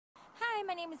Hi,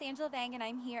 my name is Angela Vang and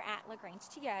I'm here at Lagrange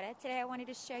Toyota. Today I wanted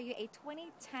to show you a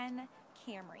 2010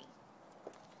 Camry.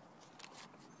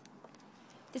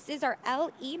 This is our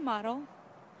LE model.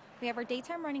 We have our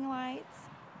daytime running lights,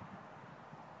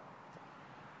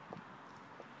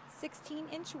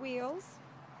 16-inch wheels,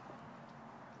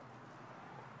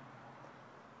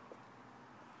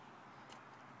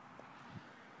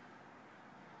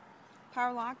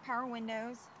 power lock, power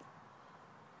windows.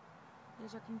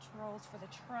 These are controls for the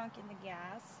trunk and the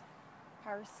gas,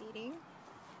 power seating.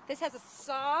 This has a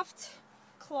soft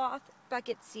cloth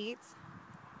bucket seats.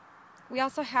 We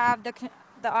also have the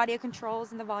audio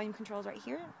controls and the volume controls right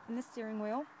here in the steering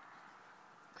wheel.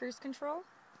 Cruise control.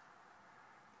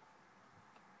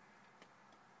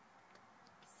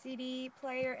 CD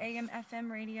player, AM,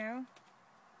 FM radio.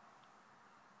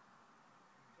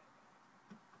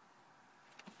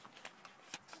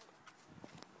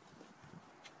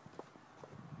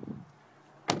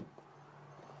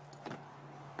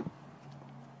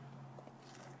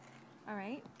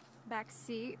 Alright, back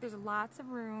seat. There's lots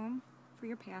of room for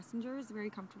your passengers, very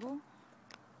comfortable.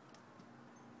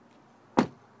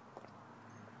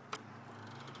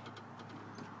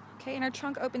 Okay, and our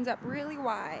trunk opens up really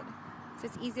wide, so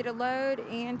it's easy to load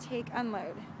and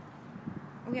unload.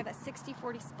 And we have that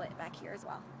 60-40 split back here as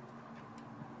well.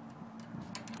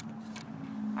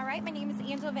 Alright, my name is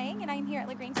Angela Vang and I'm here at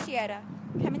Lagrange Toyota.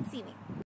 Come and see me.